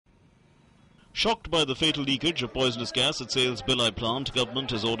Shocked by the fatal leakage of poisonous gas at Sale's Bhilai plant,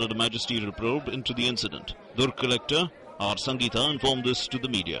 government has ordered a magisterial probe into the incident. Durg collector R. Sangeeta informed this to the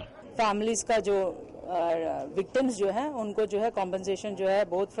media. Families का जो victims जो है उनको जो है compensation जो है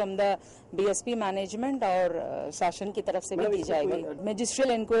both from the DSP management और शासन की तरफ से भी दी जाएगी.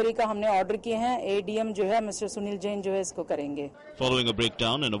 Magisterial inquiry का हमने order किए हैं. ADM जो है Mr. Sunil Jain जो है इसको करेंगे. Following a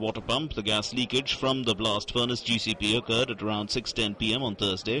breakdown in a water pump, the gas leakage from the blast furnace GCP occurred at around 6:10 p.m. on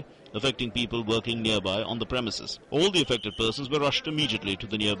Thursday, affecting people working nearby on the premises. All the affected persons were rushed immediately to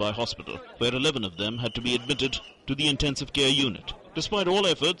the nearby hospital, where 11 of them had to be admitted to the intensive care unit. Despite all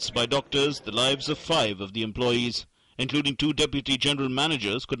efforts by doctors, the lives of 5 of the employees, including 2 deputy general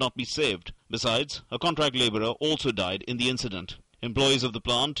managers, could not be saved. Besides, a contract labourer also died in the incident. Employees of the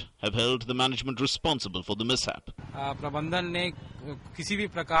plant have held the management responsible for the mishap. प्रबंधन ने किसी भी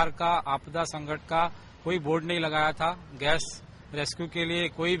प्रकार का आपदा संकट का कोई बोर्ड नहीं लगाया था. गैस रेस्क्यू के लिए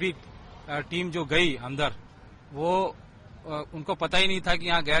कोई भी टीम जो गई अंदर वो उनको पता ही नहीं था कि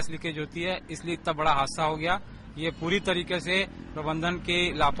यहाँ गैस लीकेज होती है, इसलिए इतना बड़ा हादसा हो गया. ये पूरी तरीके से प्रबंधन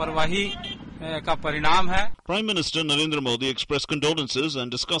की लापरवाही का परिणाम है. Prime Minister Narendra Modi expressed condolences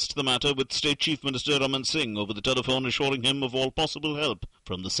and discussed the matter with State Chief Minister Raman Singh over the telephone, assuring him of all possible help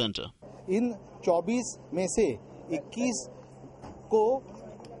from the centre. इन 24 में से 21 को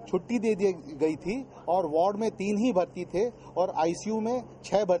छुट्टी दे दी गई थी और वार्ड में 3 ही भर्ती थे और आईसीयू में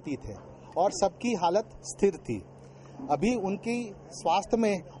 6 भर्ती थे और सबकी हालत स्थिर थी. अभी उनकी स्वास्थ्य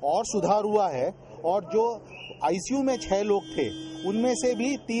में और सुधार हुआ है और जो आईसीयू में 6 लोग थे उनमें से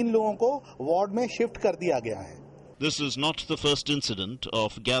भी 3 लोगों को वार्ड में शिफ्ट कर दिया गया है. This is not the first incident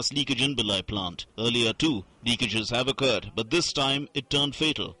of gas leakage in Bhilai plant. Earlier too, leakages have occurred, but this time it turned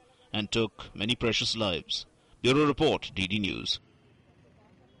fatal and took many precious lives. Bureau Report, DD News.